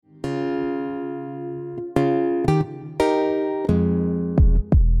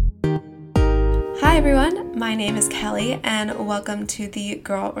Hi everyone, my name is Kelly and welcome to the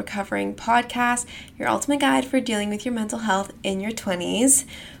Girl Recovering Podcast, your ultimate guide for dealing with your mental health in your 20s.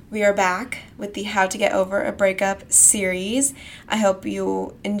 We are back with the How to Get Over a Breakup series. I hope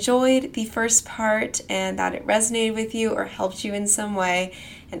you enjoyed the first part and that it resonated with you or helped you in some way.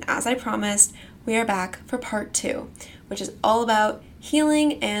 And as I promised, we are back for part 2, which is all about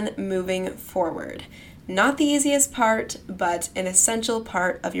healing and moving forward. Not the easiest part, but an essential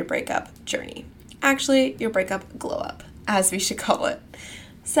part of your breakup journey. Actually, your breakup glow up, as we should call it.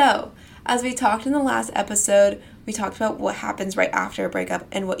 So, as we talked in the last episode, we talked about what happens right after a breakup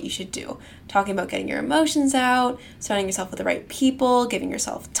and what you should do. Talking about getting your emotions out, surrounding yourself with the right people, giving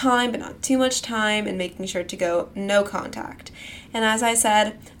yourself time, but not too much time, and making sure to go no contact. And as I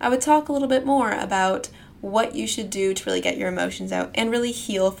said, I would talk a little bit more about what you should do to really get your emotions out and really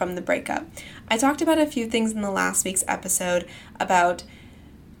heal from the breakup. I talked about a few things in the last week's episode about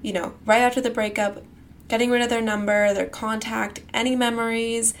right after the breakup, getting rid of their number, their contact, any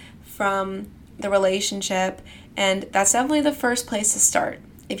memories from the relationship, and that's definitely the first place to start.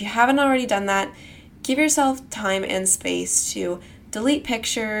 If you haven't already done that, give yourself time and space to delete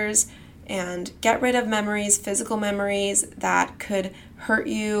pictures and get rid of memories, physical memories that could hurt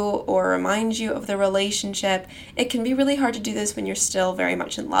you or remind you of the relationship. It can be really hard to do this when you're still very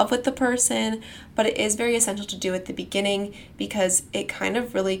much in love with the person, but it is very essential to do at the beginning because it kind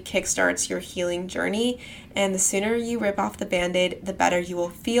of really kickstarts your healing journey. And the sooner you rip off the Band-Aid, the better you will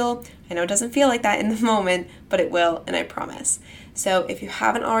feel. I know it doesn't feel like that in the moment, but it will, and I promise. So if you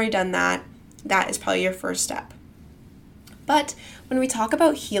haven't already done that, that is probably your first step. But when we talk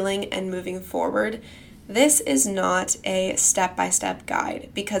about healing and moving forward, this is not a step-by-step guide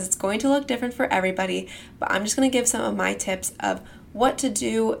because it's going to look different for everybody, but I'm just going to give some of my tips of what to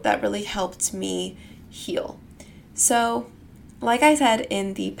do that really helped me heal. So, like I said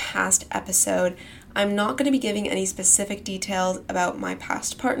in the past episode, I'm not going to be giving any specific details about my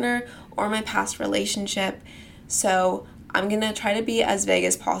past partner or my past relationship, so I'm going to try to be as vague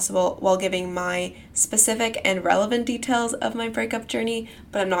as possible while giving my specific and relevant details of my breakup journey,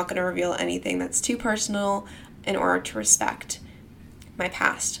 but I'm not going to reveal anything that's too personal in order to respect my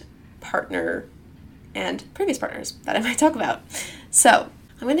past partner and previous partners that I might talk about. So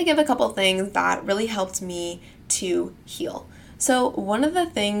I'm going to give a couple things that really helped me to heal. So one of the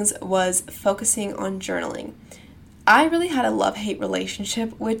things was focusing on journaling. I really had a love-hate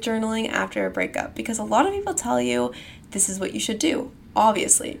relationship with journaling after a breakup because a lot of people tell you this is what you should do.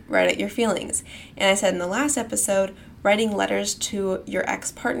 Obviously, write out your feelings. And I said in the last episode, writing letters to your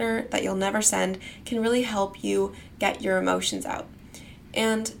ex-partner that you'll never send can really help you get your emotions out.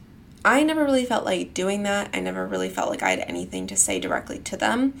 And I never really felt like doing that. I never really felt like I had anything to say directly to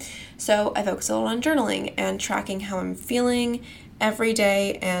them. So I focused a lot on journaling and tracking how I'm feeling every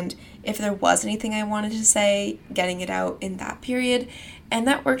day, and if there was anything I wanted to say, getting it out in that period. And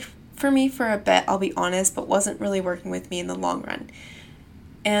that worked for me for a bit, I'll be honest, but wasn't really working with me in the long run.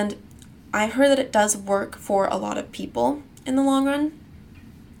 And I heard that it does work for a lot of people in the long run.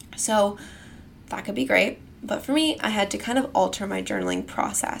 So that could be great. But for me, I had to kind of alter my journaling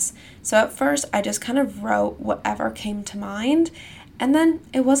process. So at first, I just kind of wrote whatever came to mind, and then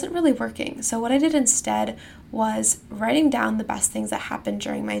it wasn't really working. So what I did instead was writing down the best things that happened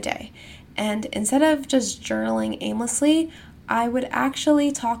during my day. And instead of just journaling aimlessly, I would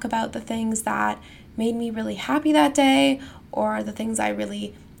actually talk about the things that made me really happy that day or the things I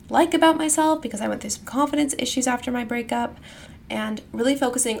really like about myself because I went through some confidence issues after my breakup, and really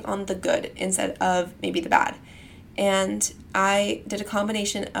focusing on the good instead of maybe the bad. And I did a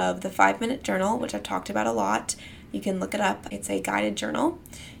combination of the 5-minute journal, which I've talked about a lot. You can look it up. It's a guided journal.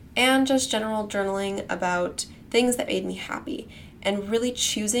 And just general journaling about things that made me happy. And really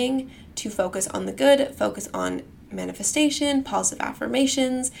choosing to focus on the good, focus on manifestation, positive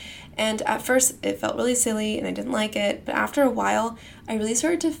affirmations. And at first it felt really silly and I didn't like it. But after a while, I really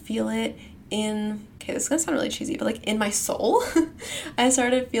started to feel it this is going to sound really cheesy, but like in my soul. I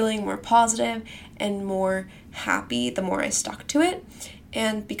started feeling more positive and more happy the more I stuck to it.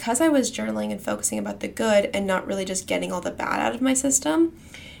 And because I was journaling and focusing about the good and not really just getting all the bad out of my system,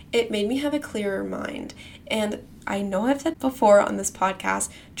 it made me have a clearer mind. And I know I've said before on this podcast,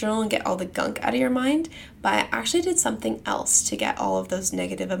 journal and get all the gunk out of your mind, but I actually did something else to get all of those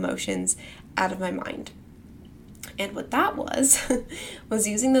negative emotions out of my mind. And what that was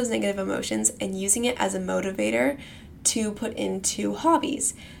using those negative emotions and using it as a motivator to put into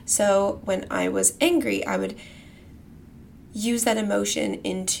hobbies. So when I was angry, I would use that emotion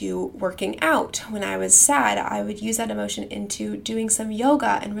into working out. When I was sad, I would use that emotion into doing some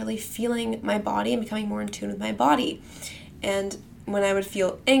yoga and really feeling my body and becoming more in tune with my body. And when I would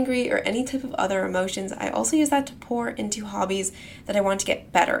feel angry or any type of other emotions, I also use that to pour into hobbies that I want to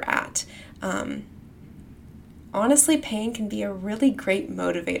get better at. Honestly, pain can be a really great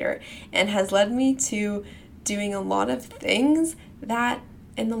motivator and has led me to doing a lot of things that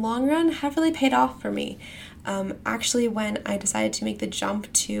in the long run have really paid off for me. Actually, when I decided to make the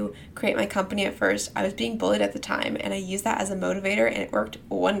jump to create my company at first, I was being bullied at the time, and I used that as a motivator, and it worked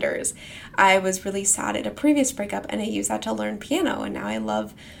wonders. I was really sad at a previous breakup, and I used that to learn piano, and now I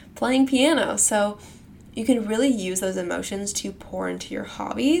love playing piano. So you can really use those emotions to pour into your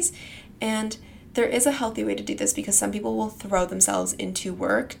hobbies, and there is a healthy way to do this because some people will throw themselves into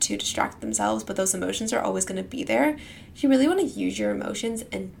work to distract themselves, but those emotions are always going to be there. You really want to use your emotions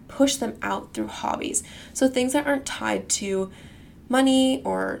and push them out through hobbies. So things that aren't tied to money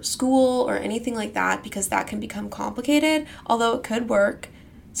or school or anything like that, because that can become complicated, although it could work.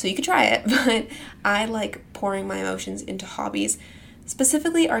 So you could try it, but I like pouring my emotions into hobbies,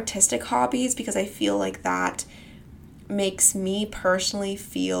 specifically artistic hobbies, because I feel like that makes me personally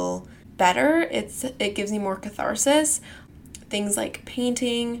feel better. It gives me more catharsis. Things like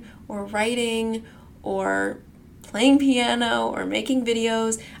painting or writing or playing piano or making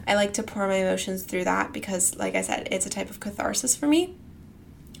videos, I like to pour my emotions through that because, like I said, it's a type of catharsis for me.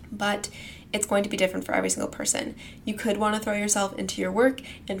 But it's going to be different for every single person. You could want to throw yourself into your work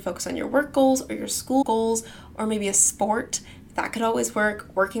and focus on your work goals or your school goals or maybe a sport. That could always work.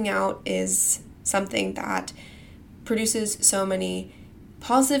 Working out is something that produces so many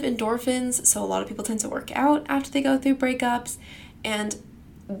positive endorphins, so a lot of people tend to work out after they go through breakups, and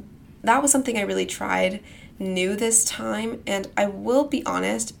that was something I really tried new this time. And I will be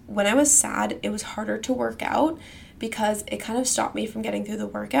honest, when I was sad, it was harder to work out because it kind of stopped me from getting through the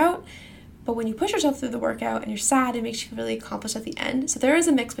workout. But when you push yourself through the workout and you're sad, it makes you feel really accomplished at the end. So there is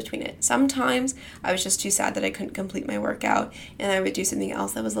a mix between it. Sometimes I was just too sad that I couldn't complete my workout and I would do something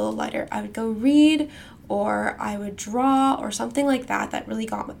else that was a little lighter. I would go read or I would draw or something like that that really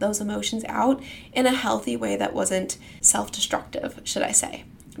got those emotions out in a healthy way that wasn't self-destructive, should I say.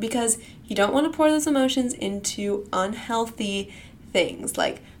 Because you don't want to pour those emotions into unhealthy things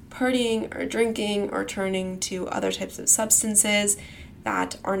like partying or drinking or turning to other types of substances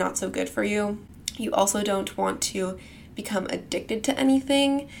that are not so good for you. You also don't want to become addicted to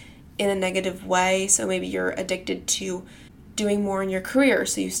anything in a negative way. So maybe you're addicted to doing more in your career,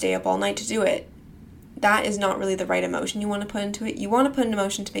 so you stay up all night to do it. That is not really the right emotion you want to put into it. You want to put an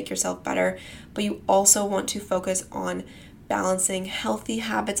emotion to make yourself better, but you also want to focus on balancing healthy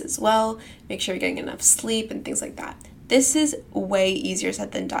habits as well. Make sure you're getting enough sleep and things like that. This is way easier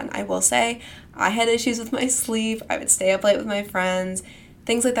said than done. I will say I had issues with my sleep. I would stay up late with my friends,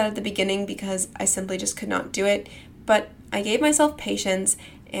 things like that at the beginning because I simply just could not do it. But I gave myself patience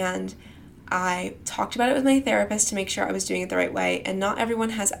and I talked about it with my therapist to make sure I was doing it the right way. And not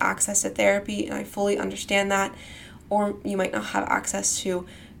everyone has access to therapy, and I fully understand that. Or you might not have access to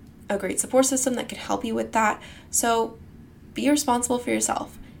a great support system that could help you with that. So be responsible for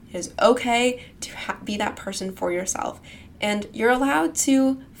yourself. It is okay to be that person for yourself. And you're allowed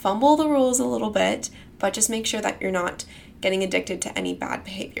to fumble the rules a little bit, but just make sure that you're not getting addicted to any bad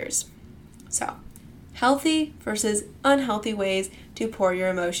behaviors. So, healthy versus unhealthy ways to pour your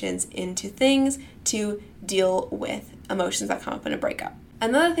emotions into things to deal with emotions that come up in a breakup.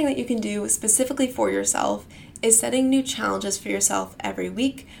 Another thing that you can do specifically for yourself is setting new challenges for yourself every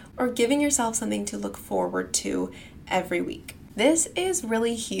week or giving yourself something to look forward to every week. This is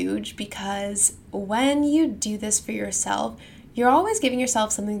really huge because when you do this for yourself, you're always giving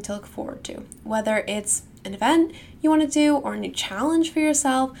yourself something to look forward to. Whether it's an event you want to do or a new challenge for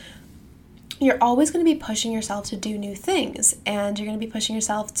yourself, you're always going to be pushing yourself to do new things and you're going to be pushing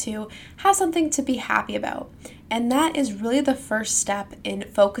yourself to have something to be happy about. And that is really the first step in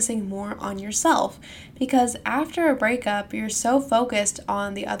focusing more on yourself, because after a breakup, you're so focused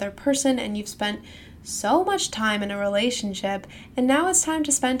on the other person and you've spent so much time in a relationship, and now it's time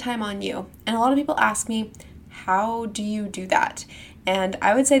to spend time on you. And a lot of people ask me, how do you do that? And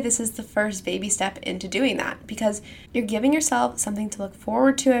I would say this is the first baby step into doing that, because you're giving yourself something to look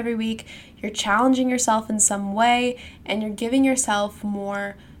forward to every week, you're challenging yourself in some way, and you're giving yourself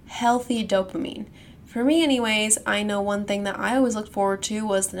more healthy dopamine. For me anyways, I know one thing that I always looked forward to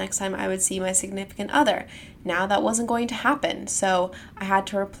was the next time I would see my significant other. Now that wasn't going to happen, so I had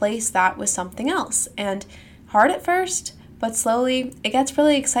to replace that with something else. And hard at first, but slowly it gets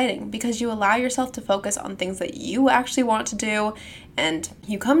really exciting because you allow yourself to focus on things that you actually want to do, and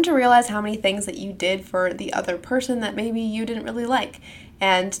you come to realize how many things that you did for the other person that maybe you didn't really like.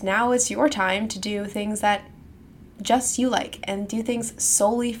 And now it's your time to do things that just you like and do things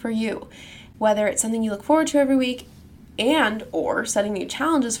solely for you. Whether it's something you look forward to every week, and or setting new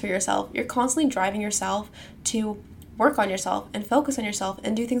challenges for yourself, you're constantly driving yourself to work on yourself and focus on yourself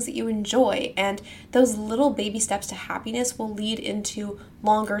and do things that you enjoy. And those little baby steps to happiness will lead into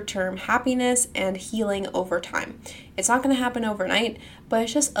longer term happiness and healing over time. It's not going to happen overnight, but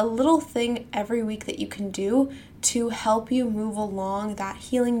it's just a little thing every week that you can do to help you move along that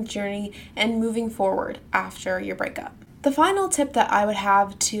healing journey and moving forward after your breakup. The final tip that I would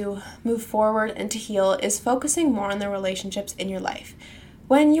have to move forward and to heal is focusing more on the relationships in your life.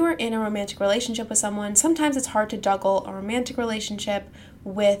 When you are in a romantic relationship with someone, sometimes it's hard to juggle a romantic relationship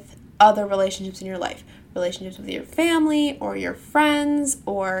with other relationships in your life. Relationships with your family or your friends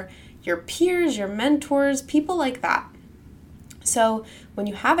or your peers, your mentors, people like that. So when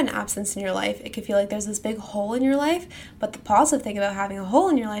you have an absence in your life, it can feel like there's this big hole in your life, but the positive thing about having a hole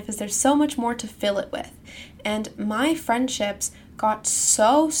in your life is there's so much more to fill it with. And my friendships got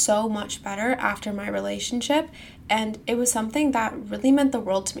so much better after my relationship, and it was something that really meant the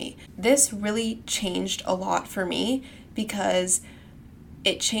world to me. This really changed a lot for me because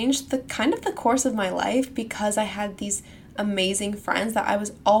it changed the course of my life, because I had these amazing friends that I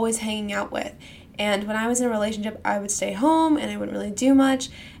was always hanging out with. And when I was in a relationship, I would stay home and I wouldn't really do much.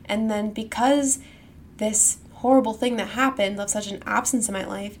 And then because this horrible thing that happened left such an absence in my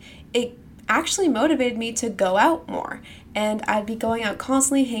life, it actually motivated me to go out more. And I'd be going out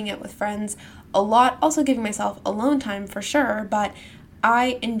constantly, hanging out with friends a lot, also giving myself alone time for sure, but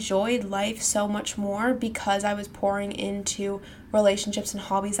I enjoyed life so much more because I was pouring into relationships and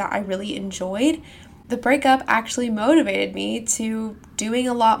hobbies that I really enjoyed. The breakup actually motivated me to doing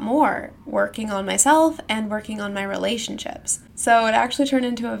a lot more, working on myself and working on my relationships. So it actually turned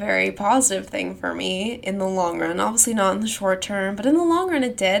into a very positive thing for me in the long run. Obviously not in the short term, but in the long run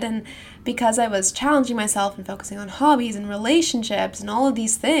it did. And because I was challenging myself and focusing on hobbies and relationships and all of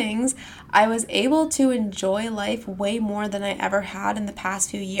these things, I was able to enjoy life way more than I ever had in the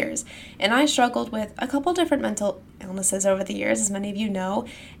past few years. And I struggled with a couple different mental illnesses over the years, as many of you know.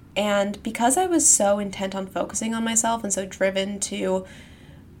 And because I was so intent on focusing on myself and so driven to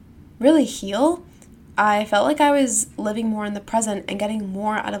really heal, I felt like I was living more in the present and getting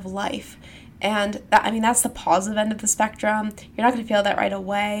more out of life. And that's the positive end of the spectrum. You're not going to feel that right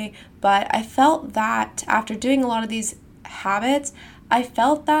away. But I felt that after doing a lot of these habits, I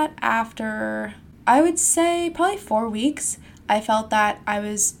felt that after, I would say, probably 4 weeks, I felt that I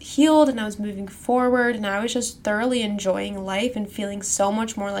was healed and I was moving forward and I was just thoroughly enjoying life and feeling so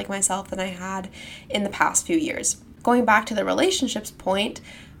much more like myself than I had in the past few years. Going back to the relationships point,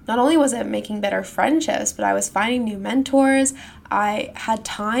 not only was it making better friendships, but I was finding new mentors. I had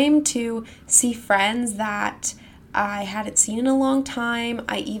time to see friends that I hadn't seen in a long time.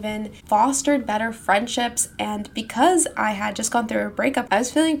 I even fostered better friendships, and because I had just gone through a breakup, I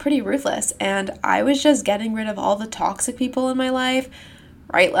was feeling pretty ruthless, and I was just getting rid of all the toxic people in my life,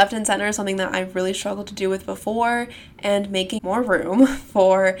 right, left, and center, something that I really struggled to do with before, and making more room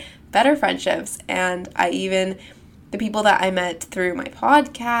for better friendships. And the people that I met through my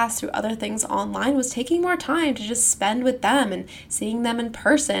podcast, through other things online, was taking more time to just spend with them and seeing them in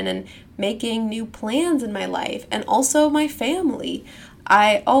person and making new plans in my life, and also my family.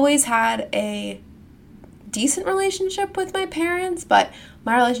 I always had a decent relationship with my parents, but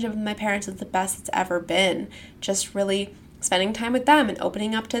my relationship with my parents is the best it's ever been. Just really spending time with them and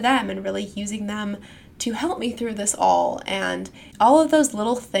opening up to them and really using them to help me through this all. And all of those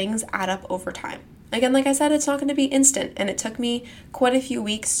little things add up over time. Again, like I said, it's not going to be instant, and it took me quite a few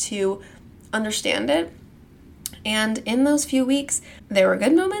weeks to understand it. And in those few weeks, there were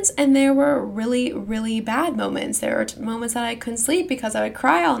good moments and there were really, really bad moments. There were moments that I couldn't sleep because I would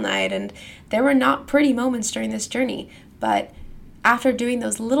cry all night, and there were not pretty moments during this journey. But after doing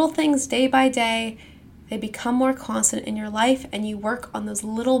those little things day by day, they become more constant in your life, and you work on those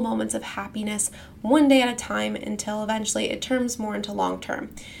little moments of happiness one day at a time until eventually it turns more into long term.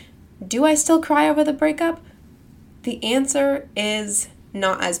 Do I still cry over the breakup? The answer is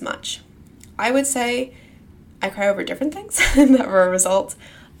not as much. I would say I cry over different things that were a result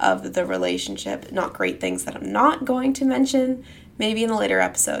of the relationship, not great things that I'm not going to mention, maybe in a later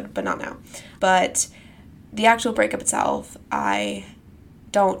episode, but not now. But the actual breakup itself, I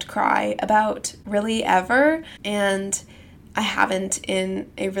don't cry about really ever, and I haven't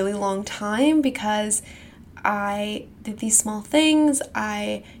in a really long time because I did these small things.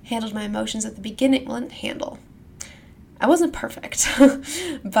 I handled my emotions at the beginning. Well, I didn't handle. I wasn't perfect,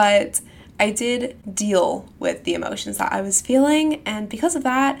 but I did deal with the emotions that I was feeling, and because of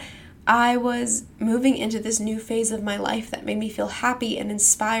that, I was moving into this new phase of my life that made me feel happy and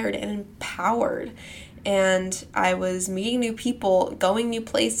inspired and empowered. and I was meeting new people, going new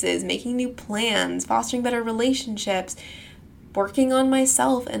places, making new plans, fostering better relationships, working on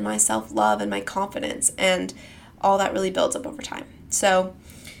myself and my self-love and my confidence, and all that really builds up over time. So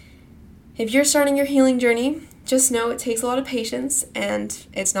if you're starting your healing journey, just know it takes a lot of patience and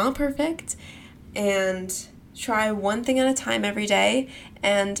it's not perfect, and try one thing at a time every day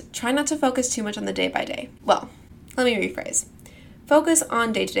and try not to focus too much on the day by day. Well, let me rephrase. Focus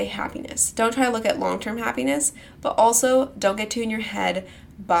on day-to-day happiness. Don't try to look at long-term happiness, but also don't get too in your head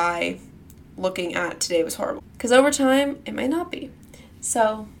by looking at today was horrible. Because over time, it might not be.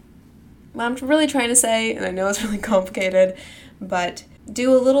 So what I'm really trying to say, and I know it's really complicated, but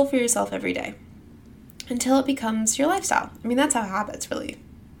do a little for yourself every day until it becomes your lifestyle. I mean, that's how habits really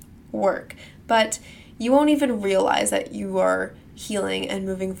work. But you won't even realize that you are healing and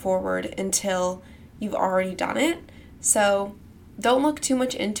moving forward until you've already done it. So don't look too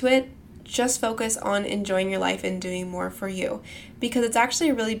much into it. Just focus on enjoying your life and doing more for you. Because it's actually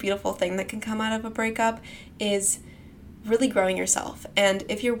a really beautiful thing that can come out of a breakup is really growing yourself. And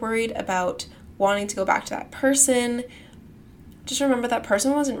if you're worried about wanting to go back to that person, just remember that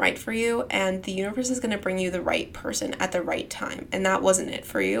person wasn't right for you, and the universe is going to bring you the right person at the right time. And that wasn't it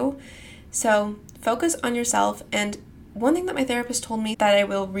for you. So focus on yourself. And one thing that my therapist told me that I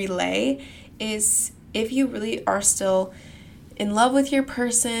will relay is if you really are still in love with your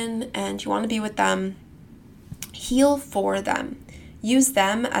person and you want to be with them, heal for them. Use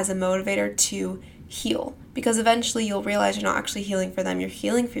them as a motivator to heal, because eventually you'll realize you're not actually healing for them, you're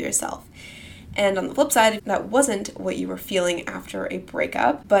healing for yourself. And on the flip side, that wasn't what you were feeling after a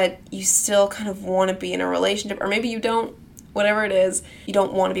breakup, but you still kind of want to be in a relationship, or maybe you don't, whatever it is, you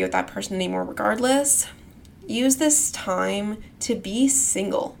don't want to be with that person anymore regardless. Use this time to be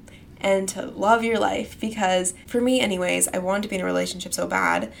single and to love your life, because for me anyways, I wanted to be in a relationship so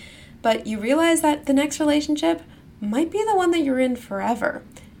bad, but you realize that the next relationship might be the one that you're in forever.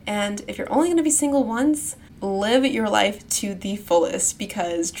 And if you're only going to be single once, live your life to the fullest,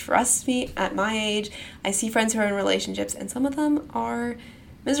 because trust me, at my age, I see friends who are in relationships and some of them are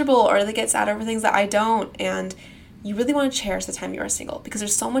miserable or they get sad over things that I don't, and you really want to cherish the time you are single, because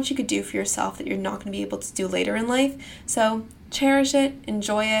there's so much you could do for yourself that you're not going to be able to do later in life. So cherish it,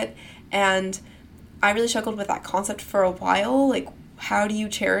 enjoy it. And I really struggled with that concept for a while. Like, how do you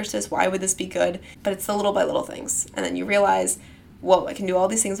cherish this? Why would this be good? But it's the little by little things. And then you realize, whoa, I can do all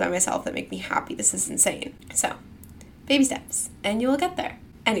these things by myself that make me happy. This is insane. So, baby steps, and you will get there.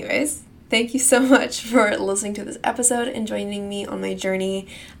 Anyways, thank you so much for listening to this episode and joining me on my journey.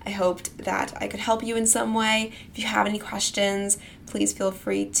 I hoped that I could help you in some way. If you have any questions, please feel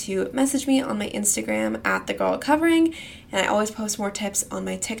free to message me on my Instagram at @thegirlrecovering, and I always post more tips on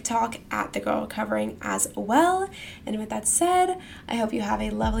my TikTok at @thegirlrecovering as well. And with that said, I hope you have a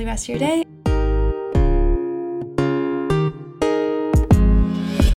lovely rest of your day.